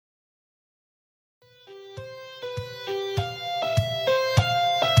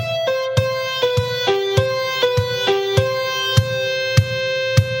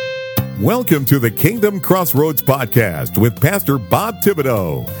Welcome to the Kingdom Crossroads podcast with Pastor Bob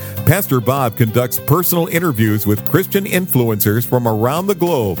Thibodeau. Pastor Bob conducts personal interviews with Christian influencers from around the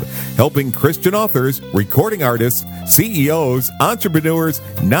globe, helping Christian authors, recording artists, CEOs, entrepreneurs,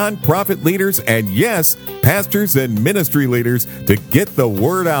 nonprofit leaders, and yes, pastors and ministry leaders to get the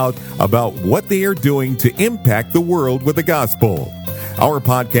word out about what they are doing to impact the world with the gospel. Our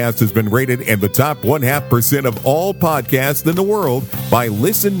podcast has been rated in the top 0.5% of all podcasts in the world by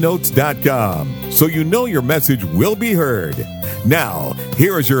listennotes.com, so you know your message will be heard. Now,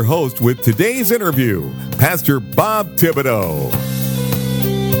 here is your host with today's interview, Pastor Bob Thibodeau.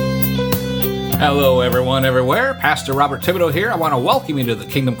 Hello, everyone, everywhere. Pastor Robert Thibodeau here. I want to welcome you to the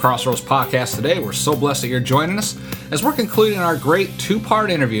Kingdom Crossroads podcast today. We're so blessed that you're joining us as we're concluding our great two-part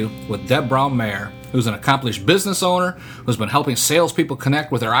interview with Deb Brown-Mayer, who's an accomplished business owner who's been helping salespeople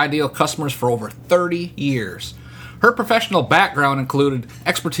connect with their ideal customers for over 30 years. Her professional background included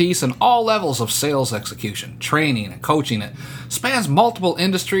expertise in all levels of sales execution, training, and coaching. It spans multiple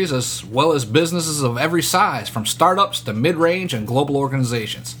industries as well as businesses of every size, from startups to mid-range and global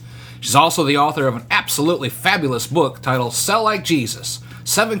organizations. She's also the author of an absolutely fabulous book titled Sell Like Jesus,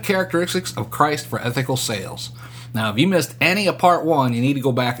 7 Characteristics of Christ for Ethical Sales. Now, if you missed any of part 1, you need to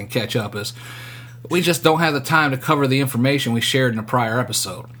go back and catch up, as we just don't have the time to cover the information we shared in a prior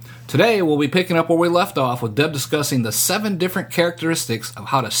episode. Today, we'll be picking up where we left off with Deb discussing the 7 different characteristics of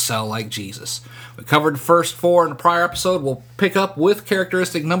how to sell like Jesus. We covered the first 4 in the prior episode. We'll pick up with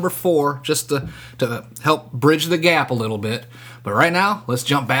characteristic number 4 just to help bridge the gap a little bit. But right now, let's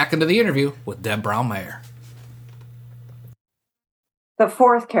jump back into the interview with Deb Brown-Mayer. The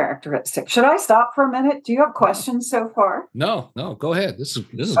 4th characteristic. Should I stop for a minute? Do you have questions so far? No, go ahead. This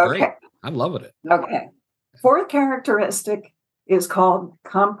is okay. Great. I'm loving it. Okay. 4th characteristic is called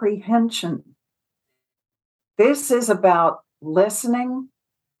comprehension. This is about listening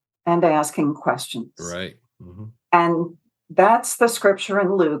and asking questions. Right. Mm-hmm. And that's the scripture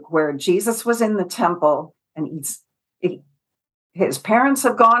in Luke where Jesus was in the temple and his parents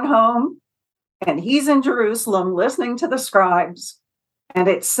have gone home and he's in Jerusalem listening to the scribes. And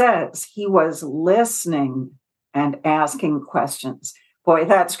it says he was listening and asking questions. Boy,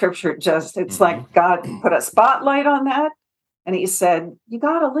 that scripture it's like God put a spotlight on that. And he said, you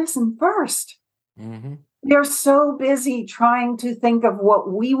got to listen first. Mm-hmm. They're so busy trying to think of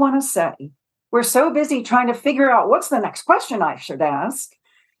what we want to say. We're so busy trying to figure out what's the next question I should ask,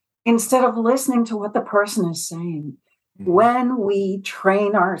 instead of listening to what the person is saying. Mm-hmm. When we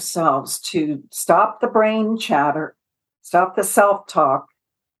train ourselves to stop the brain chatter, stop the self-talk,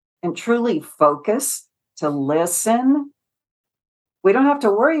 and truly focus to listen, we don't have to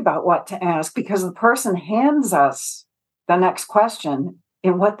worry about what to ask because the person hands us the next question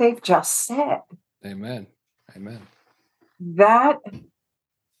in what they've just said. Amen. Amen. That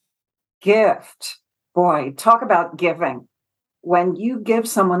gift, boy, talk about giving. When you give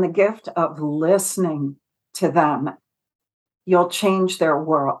someone the gift of listening to them, you'll change their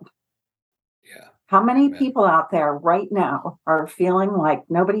world. Yeah. How many people out there right now are feeling like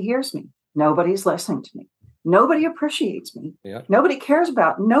nobody hears me? Nobody's listening to me. Nobody appreciates me. Yeah. Nobody cares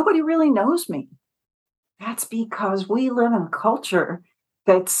about me. Nobody really knows me. That's because we live in a culture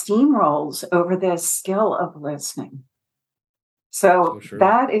that steamrolls over this skill of listening. So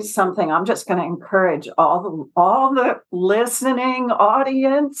that is something I'm just going to encourage all the listening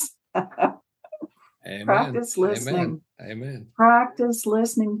audience. Amen. Practice listening. Amen. Practice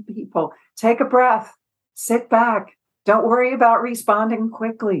listening, people. Take a breath. Sit back. Don't worry about responding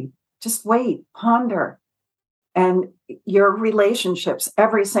quickly. Just wait. Ponder. And your relationships,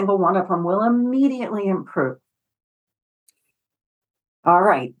 every single one of them, will immediately improve. All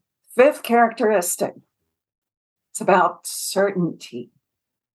right. 5th characteristic. It's about certainty.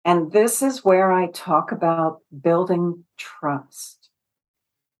 And this is where I talk about building trust.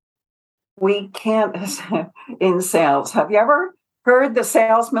 We can't, in sales, have you ever heard the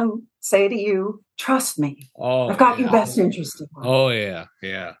salesman say to you, trust me, I've got your best interest in mind. Oh, yeah,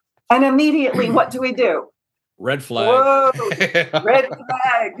 yeah. And immediately, what do? Red flag. Whoa, red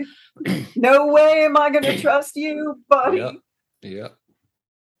flag. No way am I going to trust you, buddy. Yeah.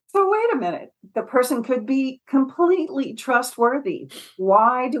 So wait a minute. The person could be completely trustworthy.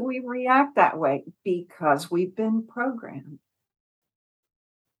 Why do we react that way? Because we've been programmed.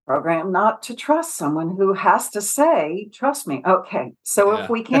 Programmed not to trust someone who has to say, trust me. Okay, so if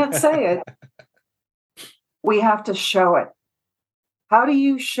we can't say it, we have to show it. How do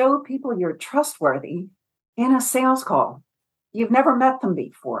you show people you're trustworthy in a sales call? You've never met them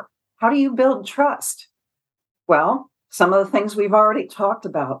before. How do you build trust? Well, some of the things we've already talked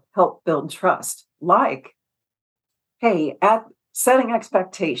about help build trust, like, hey, at setting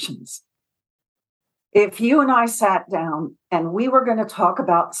expectations. If you and I sat down and we were going to talk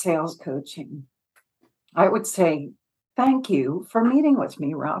about sales coaching, I would say, thank you for meeting with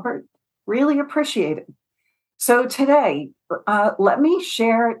me, Robert. Really appreciate it. So today, let me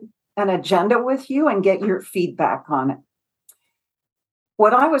share an agenda with you and get your feedback on it.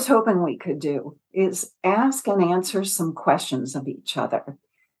 What I was hoping we could do is ask and answer some questions of each other.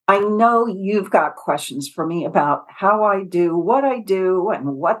 I know you've got questions for me about how I do what I do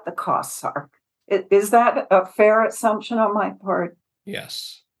and what the costs are. Is that a fair assumption on my part?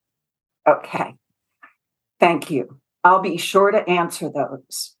 Yes. Okay. Thank you. I'll be sure to answer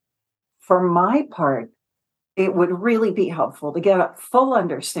those. For my part, it would really be helpful to get a full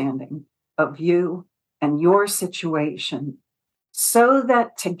understanding of you and your situation so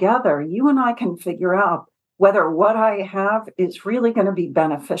that together you and I can figure out whether what I have is really going to be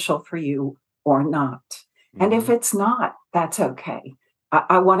beneficial for you or not. Mm-hmm. And if it's not, that's okay.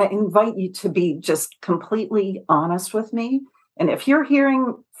 I want to invite you to be just completely honest with me. And if you're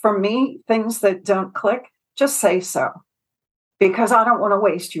hearing from me things that don't click, just say so, because I don't want to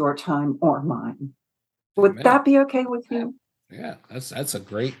waste your time or mine. Would Amen. that be okay with you? Yeah, that's a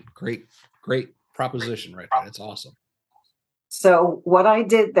great proposition right there. That's awesome. So what I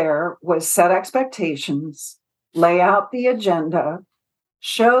did there was set expectations, lay out the agenda,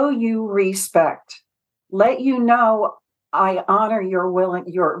 show you respect, let you know I honor your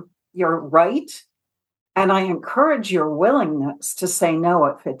right, and I encourage your willingness to say no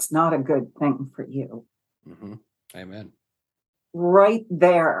if it's not a good thing for you. Mm-hmm. Amen. Right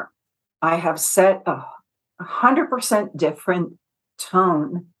there, I have set a 100% different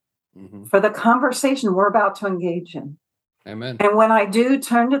tone for the conversation we're about to engage in. Amen. And when I do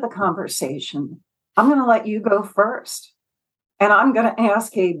turn to the conversation, I'm going to let you go first. And I'm going to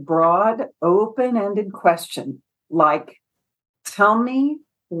ask a broad, open-ended question like, tell me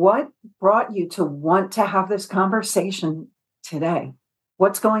what brought you to want to have this conversation today?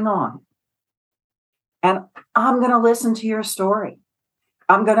 What's going on? And I'm going to listen to your story.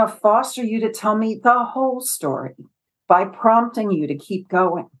 I'm going to foster you to tell me the whole story by prompting you to keep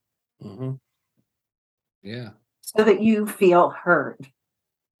going. Mm-hmm. Yeah. So that you feel heard.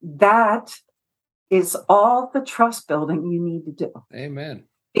 That is all the trust building you need to do. Amen.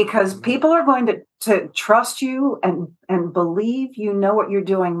 Because people are going to trust you and believe you know what you're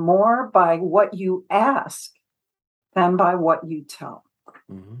doing more by what you ask than by what you tell.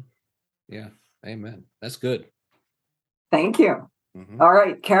 Mm-hmm. Yeah. Amen. That's good. Thank you. Mm-hmm. All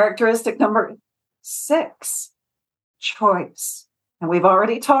right. Characteristic number 6, choice. And we've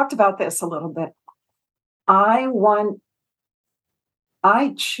already talked about this a little bit. I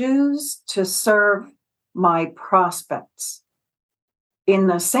choose to serve my prospects in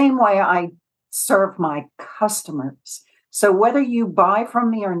the same way I serve my customers. So whether you buy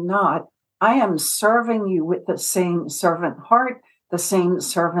from me or not, I am serving you with the same servant heart, the same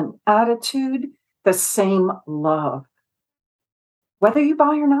servant attitude, the same love. Whether you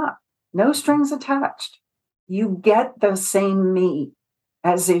buy or not, no strings attached. You get the same me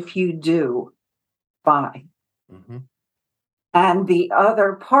as if you do buy. Mm-hmm. And the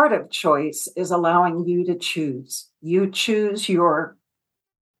other part of choice is allowing you to choose. You choose your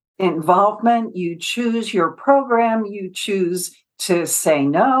involvement, you choose your program, you choose to say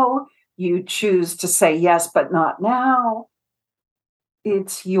no, you choose to say yes, but not now.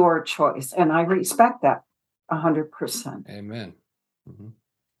 It's your choice. And I respect that 100%. Amen. Mm-hmm.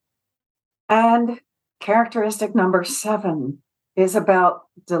 And characteristic number 7 is about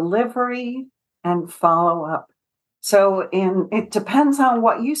delivery and follow-up. So it depends on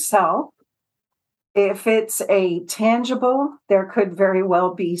what you sell. If it's a tangible, there could very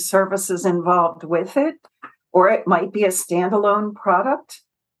well be services involved with it, or it might be a standalone product.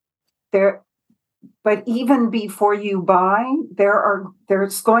 But even before you buy,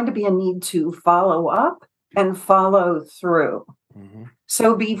 there's going to be a need to follow up and follow through. Mm-hmm.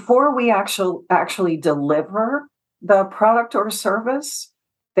 So before we actually deliver the product or service,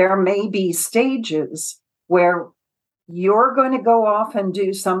 there may be stages where you're going to go off and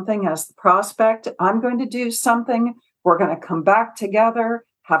do something as the prospect. I'm going to do something. We're going to come back together,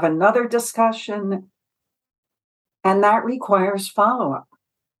 have another discussion. And that requires follow-up.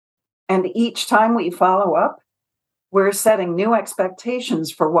 And each time we follow up, we're setting new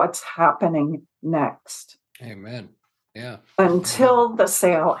expectations for what's happening next. Amen. Yeah. Until the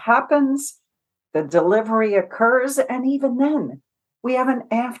sale happens, the delivery occurs, and even then, we have an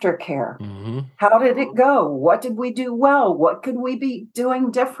aftercare. Mm-hmm. How did it go? What did we do well? What could we be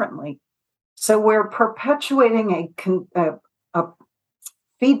doing differently? So we're perpetuating a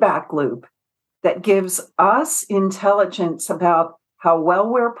feedback loop that gives us intelligence about how well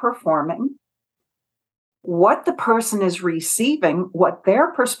we're performing, what the person is receiving, what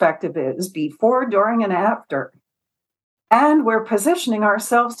their perspective is before, during, and after. And we're positioning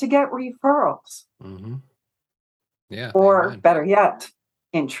ourselves to get referrals. Mm-hmm. Yeah. Or amen. better yet,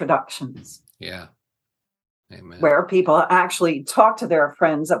 introductions. Yeah. Amen. Where people actually talk to their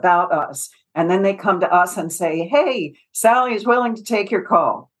friends about us. And then they come to us and say, hey, Sally is willing to take your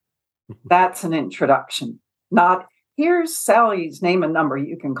call. That's an introduction. Not, here's Sally's name and number.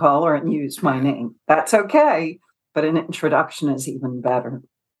 You can call her and use my name. That's okay. But an introduction is even better.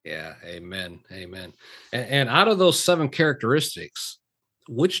 Yeah. Amen. Amen. And out of those 7 characteristics,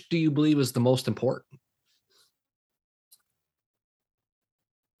 which do you believe is the most important?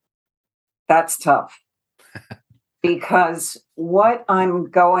 That's tough. Because what I'm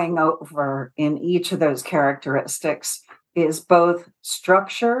going over in each of those characteristics is both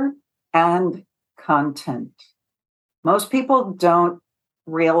structure and content. Most people don't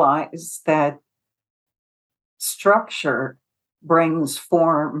realize that structure brings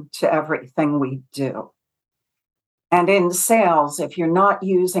form to everything we do. And in sales, if you're not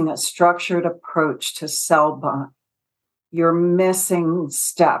using a structured approach to sell by, you're missing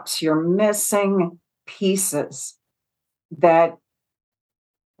steps, you're missing pieces that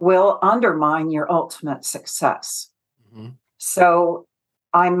will undermine your ultimate success. Mm-hmm. So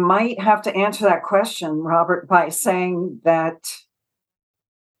I might have to answer that question, Robert, by saying that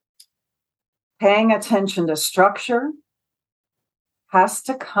paying attention to structure has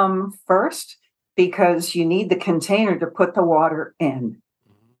to come first because you need the container to put the water in.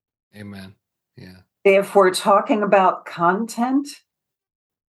 Amen. Yeah. If we're talking about content,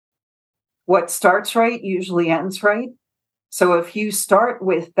 what starts right usually ends right. So if you start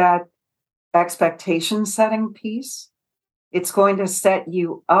with that expectation setting piece, it's going to set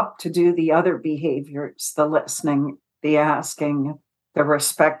you up to do the other behaviors, the listening, the asking, the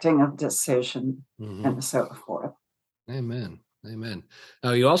respecting of decision, and so forth. Amen. Amen.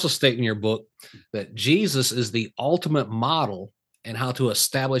 Now, you also state in your book that Jesus is the ultimate model in how to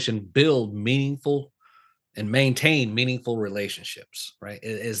establish and build meaningful and maintain meaningful relationships, right?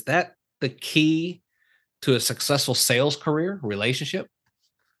 Is that the key to a successful sales career, relationship?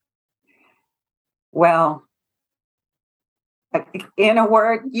 Well, in a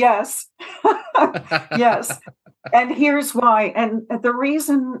word, yes. Yes. And here's why. And the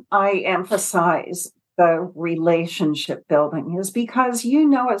reason I emphasize the relationship building is because you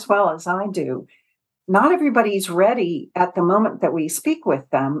know as well as I do, not everybody's ready at the moment that we speak with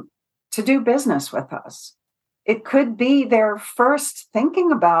them to do business with us. It could be they're first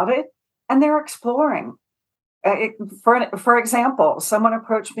thinking about it and they're exploring. For example, someone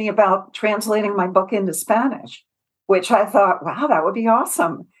approached me about translating my book into Spanish, which I thought, wow, that would be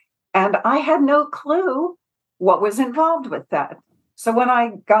awesome. And I had no clue what was involved with that. So when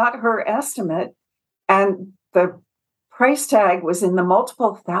I got her estimate and the price tag was in the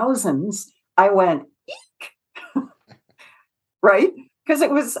multiple thousands, I went, eek, right?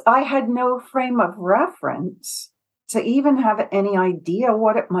 Because I had no frame of reference to even have any idea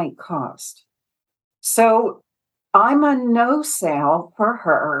what it might cost. So I'm a no sale for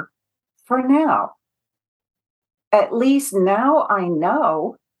her for now. At least now I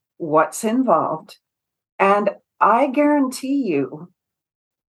know what's involved. And I guarantee you,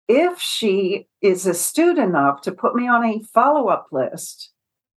 if she is astute enough to put me on a follow-up list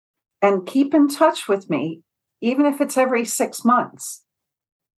and keep in touch with me, even if it's every 6 months,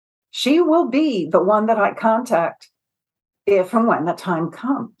 she will be the one that I contact if and when the time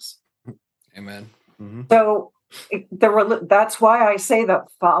comes. Amen. So that's why I say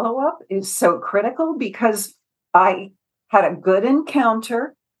that follow-up is so critical, because I had a good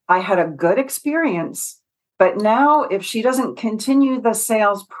encounter, I had a good experience, but now if she doesn't continue the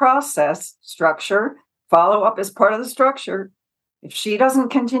sales process structure, follow-up is part of the structure. If she doesn't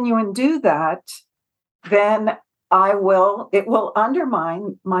continue and do that, then it will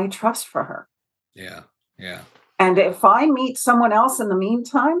undermine my trust for her. Yeah. Yeah. And if I meet someone else in the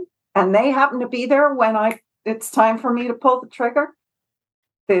meantime, and they happen to be there when it's time for me to pull the trigger,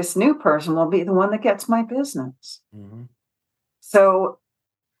 this new person will be the one that gets my business. So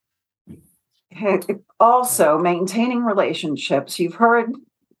also maintaining relationships. You've heard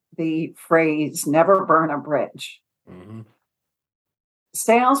the phrase, never burn a bridge.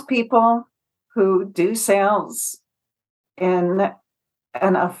 Salespeople who do sales in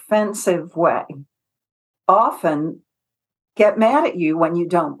an offensive way often get mad at you when you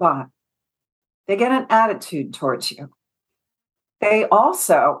don't buy. They get an attitude towards you. They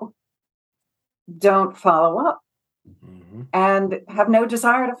also don't follow up and have no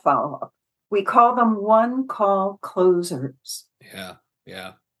desire to follow up. We call them one-call closers. Yeah,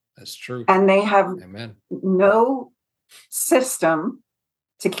 yeah. That's true. And they have Amen. no system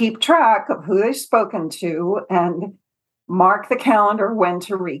to keep track of who they've spoken to and mark the calendar when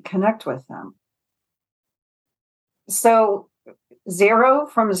to reconnect with them. So 0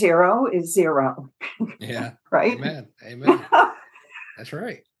 from 0 is 0. Yeah. Right? Amen. Amen. That's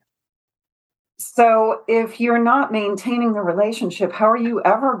right. So if you're not maintaining the relationship, how are you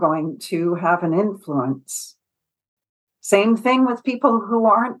ever going to have an influence? Same thing with people who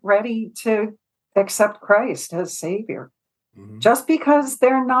aren't ready to accept Christ as Savior. Mm-hmm. Just because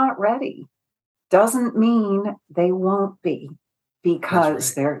they're not ready doesn't mean they won't be,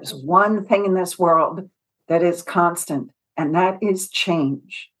 because there's one thing in this world that is constant, and that is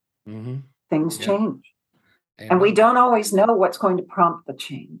change. Mm-hmm. Things change. Amen. And we don't always know what's going to prompt the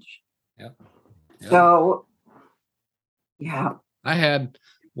change. Yep. So, yeah. I had,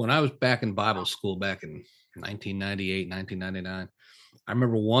 when I was back in Bible school back in 1998, 1999, I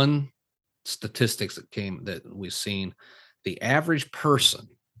remember one statistics that we've seen. The average person,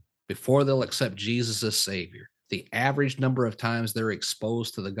 before they'll accept Jesus as Savior, the average number of times they're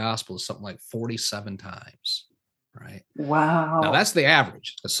exposed to the gospel is something like 47 times. Right. Wow. Now that's the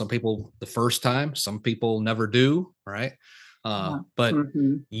average. Some people the first time, some people never do. Right. But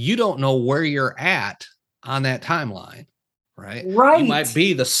you don't know where you're at on that timeline. Right. You might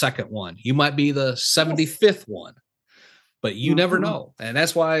be the second one. You might be the 75th one, but you never know. And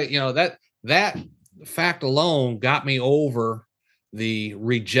that's why, that fact alone got me over the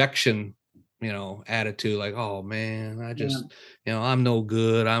rejection, attitude, like, oh man, I just, I'm no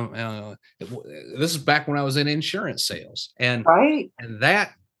good. This is back when I was in insurance sales, and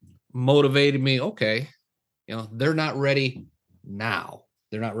that motivated me. Okay. They're not ready now.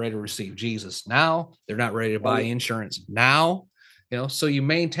 They're not ready to receive Jesus now. They're not ready to buy insurance now. So you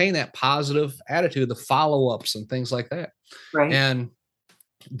maintain that positive attitude, the follow-ups and things like that. Right. And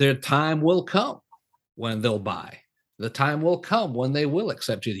their time will come when they'll buy. The time will come when they will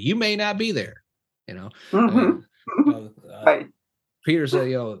accept you. You may not be there, right. Peter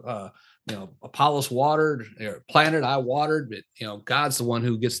said, Apollos watered, planted, I watered, but God's the one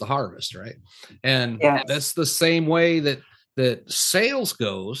who gets the harvest, right? And that's the same way that sales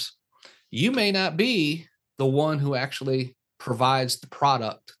goes. You may not be the one who actually provides the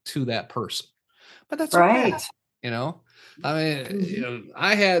product to that person, but that's okay.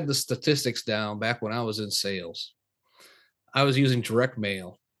 I had the statistics down back when I was in sales. I was using direct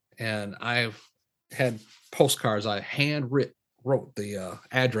mail, and I had postcards. I wrote the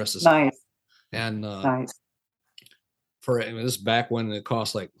addresses. Nice. And nice. This is back when it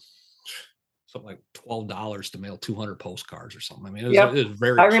cost like something like $12 to mail 200 postcards or something. I mean, it was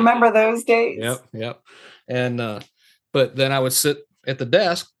very. I remember those days. Yep. And but then I would sit at the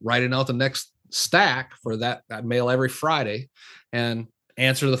desk writing out the next stack for that. I'd mail every Friday and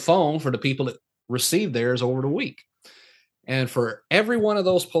answer the phone for the people that received theirs over the week. And for every one of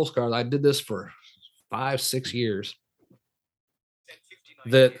those postcards, I did this for 5-6 years,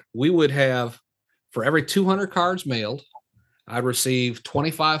 that we would have, for every 200 cards mailed, I'd receive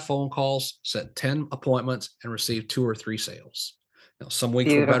 25 phone calls, set 10 appointments, and receive 2 or 3 sales. Some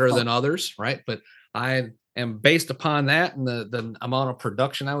weeks were better than others, right? But I am based upon that and the amount of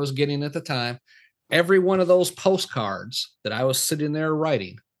production I was getting at the time. Every one of those postcards that I was sitting there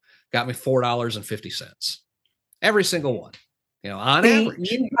writing got me $4.50. Every single one, on average.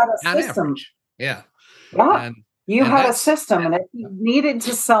 You had a system. Yeah. And you had a system, and if you needed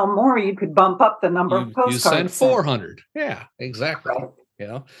to sell more, you could bump up the number of postcards. You send 400. Yeah, exactly.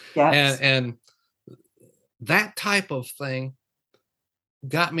 Right. Yes. And that type of thing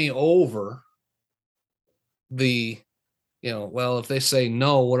got me over the, if they say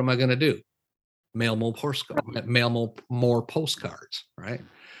no, what am I going to do? Mail more postcards, right?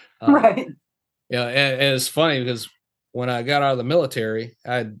 Right. And it's funny because when I got out of the military,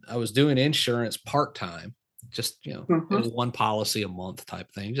 I was doing insurance part-time, just, one policy a month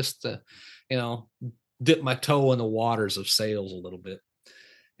type thing, just to, dip my toe in the waters of sales a little bit.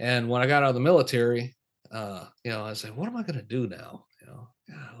 And when I got out of the military, I said, what am I going to do now?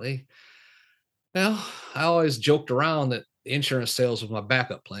 Golly. Well, I always joked around that insurance sales was my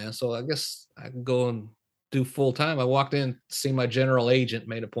backup plan. So I guess I can go and do full time. I walked in, see my general agent,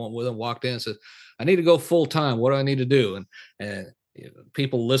 made an appointment with him, walked in and said, I need to go full time. What do I need to do? And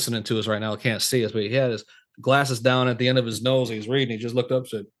people listening to us right now can't see us, but he had his glasses down at the end of his nose. He was reading. He just looked up and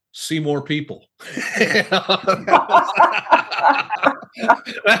said, see more people.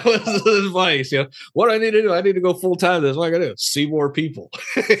 That was his advice. What do I need to do? I need to go full time. This what I got to do. See more people.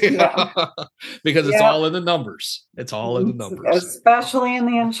 Because it's all in the numbers. It's all in the numbers, especially in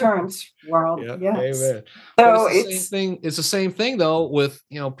the insurance world. Yeah. Yes. Amen. So it's the same thing. It's the same thing though with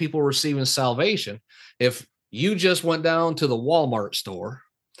people receiving salvation. If you just went down to the Walmart store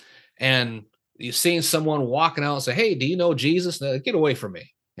and you've seen someone walking out and say, "Hey, do you know Jesus?" Get away from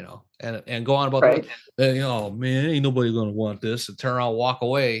me. And go on about oh man, ain't nobody going to want this, and turn around, walk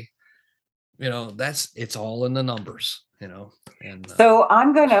away. It's all in the numbers, And so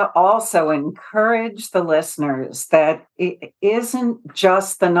I'm going to also encourage the listeners that it isn't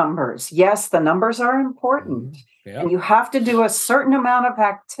just the numbers. Yes, the numbers are important, and you have to do a certain amount of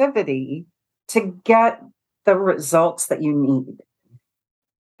activity to get the results that you need.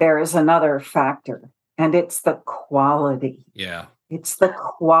 There is another factor, and it's the quality. Yeah. It's the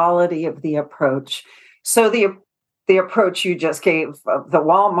quality of the approach. So the approach you just gave, the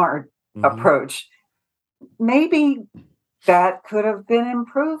Walmart approach, maybe that could have been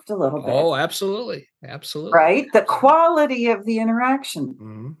improved a little bit. Oh, absolutely. Absolutely. Right? The quality of the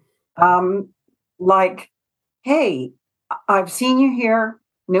interaction. Like, hey, I've seen you here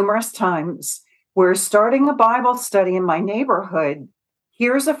numerous times. We're starting a Bible study in my neighborhood.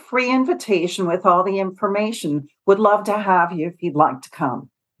 Here's a free invitation with all the information. Would love to have you if you'd like to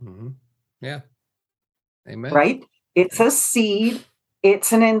come. Yeah. Amen. Right? It's a seed.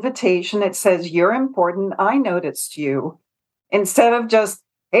 It's an invitation. It says, you're important. I noticed you. Instead of just,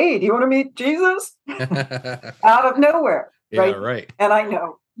 hey, do you want to meet Jesus? Out of nowhere. Yeah, right? Right. And I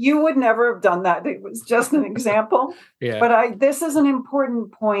know you would never have done that. It was just an example. Yeah. But this is an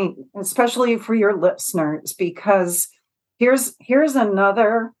important point, especially for your listeners, because here's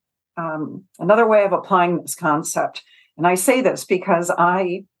another way of applying this concept. And I say this because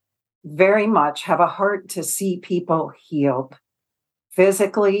I very much have a heart to see people healed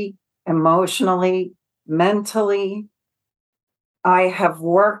physically, emotionally, mentally. I have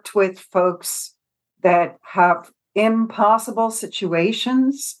worked with folks that have impossible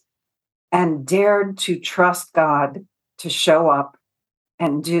situations and dared to trust God to show up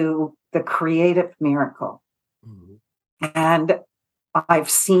and do the creative miracle. And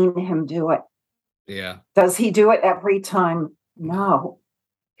I've seen him do it. Yeah. Does he do it every time? No.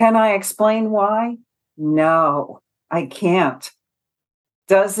 Can I explain why? No, I can't.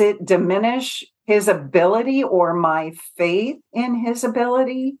 Does it diminish his ability or my faith in his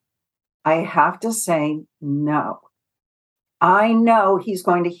ability? I have to say no. I know he's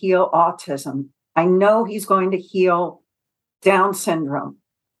going to heal autism. I know he's going to heal Down syndrome.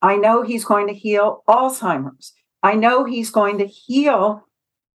 I know he's going to heal Alzheimer's. I know he's going to heal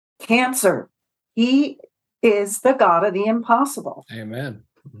cancer. He is the God of the impossible. Amen.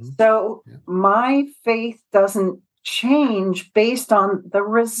 So my faith doesn't change based on the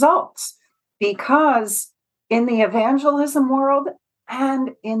results, because in the evangelism world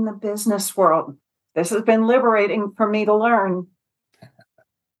and in the business world, this has been liberating for me to learn.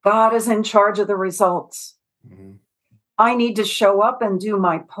 God is in charge of the results. I need to show up and do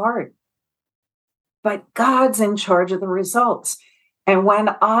my part. But God's in charge of the results. And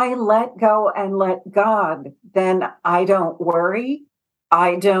when I let go and let God, then I don't worry.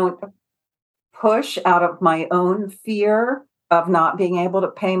 I don't push out of my own fear of not being able to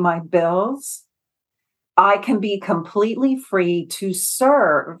pay my bills. I can be completely free to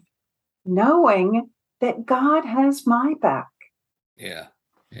serve, knowing that God has my back. Yeah.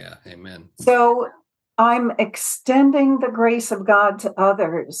 Yeah. Amen. So I'm extending the grace of God to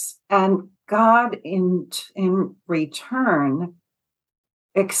others, and God in return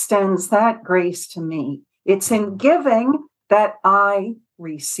extends that grace to me. It's in giving that I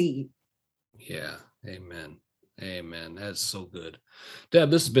receive. Yeah. Amen. Amen. That's so good. Deb,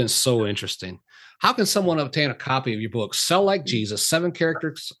 this has been so interesting. How can someone obtain a copy of your book, Sell Like Jesus, 7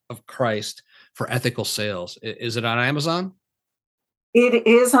 Characters of Christ for Ethical Sales? Is it on Amazon? It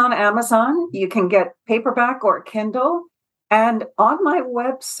is on Amazon. You can get paperback or Kindle. And on my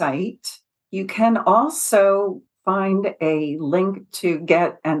website, you can also find a link to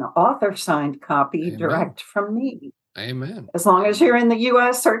get an author-signed copy direct from me. Amen. As long as you're in the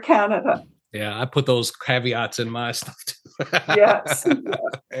U.S. or Canada. Yeah, I put those caveats in my stuff too. Yes.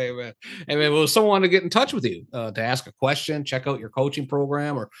 Amen. Amen. Well, if someone want to get in touch with you to ask a question, check out your coaching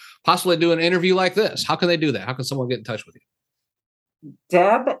program, or possibly do an interview like this, how can they do that? How can someone get in touch with you?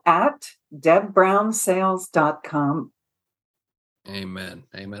 Deb at DebBrownSales.com. Amen.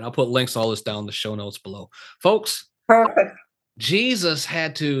 Amen. I'll put links to all this down in the show notes below. Folks, Perfect. Jesus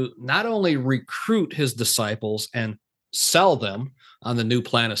had to not only recruit his disciples and sell them on the new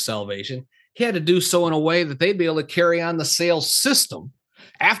plan of salvation, he had to do so in a way that they'd be able to carry on the sales system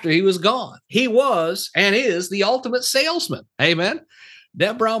after he was gone. He was and is the ultimate salesman. Amen.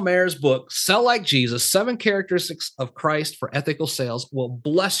 Deb Brown-Mayer's book, Sell Like Jesus, 7 Characteristics of Christ for Ethical Sales, will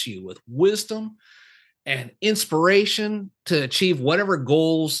bless you with wisdom and inspiration to achieve whatever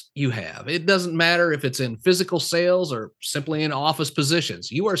goals you have. It doesn't matter if it's in physical sales or simply in office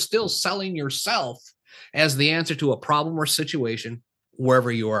positions. You are still selling yourself as the answer to a problem or situation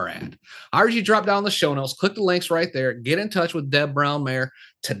wherever you are at. I urge you to drop down the show notes, click the links right there, get in touch with Deb Brown-Mayer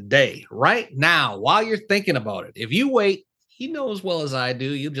today, right now, while you're thinking about it. If you wait, you know as well as I do,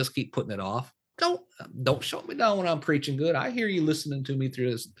 you just keep putting it off. Don't shut me down when I'm preaching good. I hear you listening to me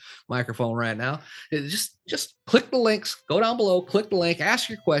through this microphone right now. Just click the links, go down below, click the link, ask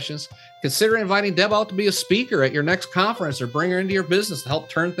your questions. Consider inviting Deb out to be a speaker at your next conference or bring her into your business to help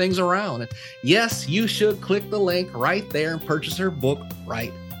turn things around. And yes, you should click the link right there and purchase her book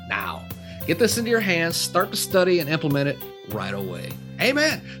right now. Get this into your hands, start to study and implement it right away.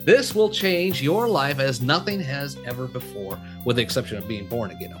 Amen. This will change your life as nothing has ever before, with the exception of being born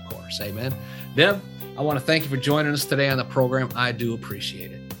again, of course. Amen. Deb, I want to thank you for joining us today on the program. I do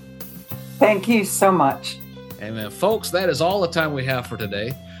appreciate it. Thank you so much. Amen. Folks, that is all the time we have for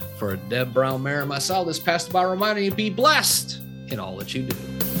today. For Deb Brown-Mayer and myself, this is Pastor Bob reminding you, be blessed in all that you do.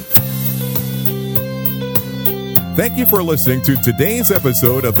 Thank you for listening to today's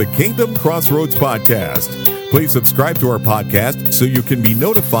episode of the Kingdom Crossroads Podcast. Please subscribe to our podcast so you can be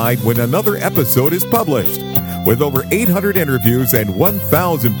notified when another episode is published. With over 800 interviews and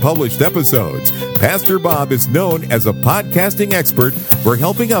 1,000 published episodes, Pastor Bob is known as a podcasting expert for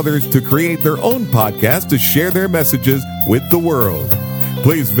helping others to create their own podcast to share their messages with the world.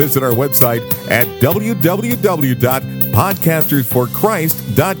 Please visit our website at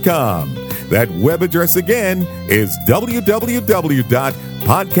www.podcastersforchrist.com. That web address again is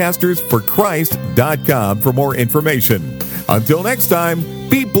www.podcastersforchrist.com for more information. Until next time,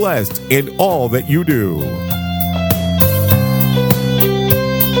 be blessed in all that you do.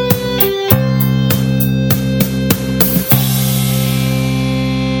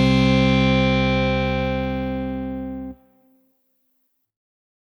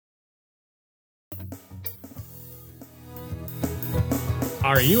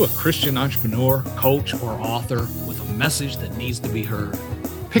 Are you a Christian entrepreneur, coach, or author with a message that needs to be heard?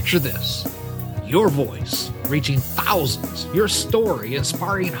 Picture this: your voice reaching thousands, your story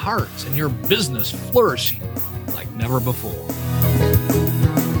inspiring hearts, and your business flourishing like never before.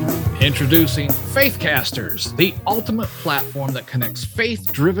 Introducing Faithcasters, the ultimate platform that connects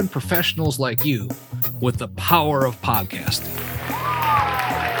faith-driven professionals like you with the power of podcasting.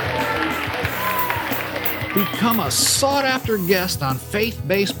 Become a sought-after guest on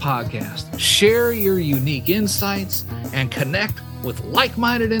faith-based podcasts. Share your unique insights and connect with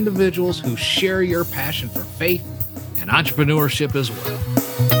like-minded individuals who share your passion for faith and entrepreneurship as well.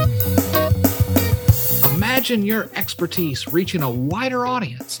 Imagine your expertise reaching a wider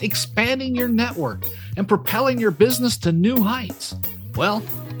audience, expanding your network, and propelling your business to new heights. Well,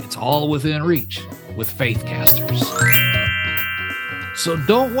 it's all within reach with Faithcasters. So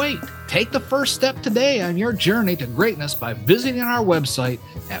don't wait. Take the first step today on your journey to greatness by visiting our website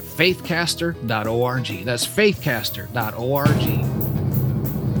at faithcaster.org. That's faithcaster.org.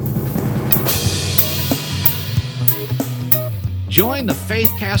 Join the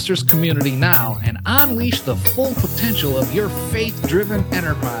Faithcasters community now and unleash the full potential of your faith-driven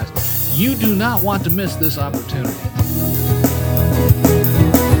enterprise. You do not want to miss this opportunity.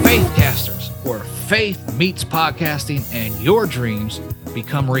 Faithcasters, where faith meets podcasting and your dreams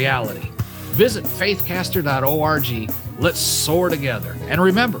become reality. Visit faithcaster.org. Let's soar together. And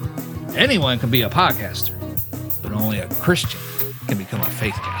remember, anyone can be a podcaster, but only a Christian can become a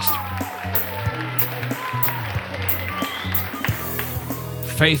faithcaster.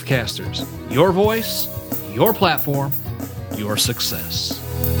 Faithcasters, your voice, your platform, your success.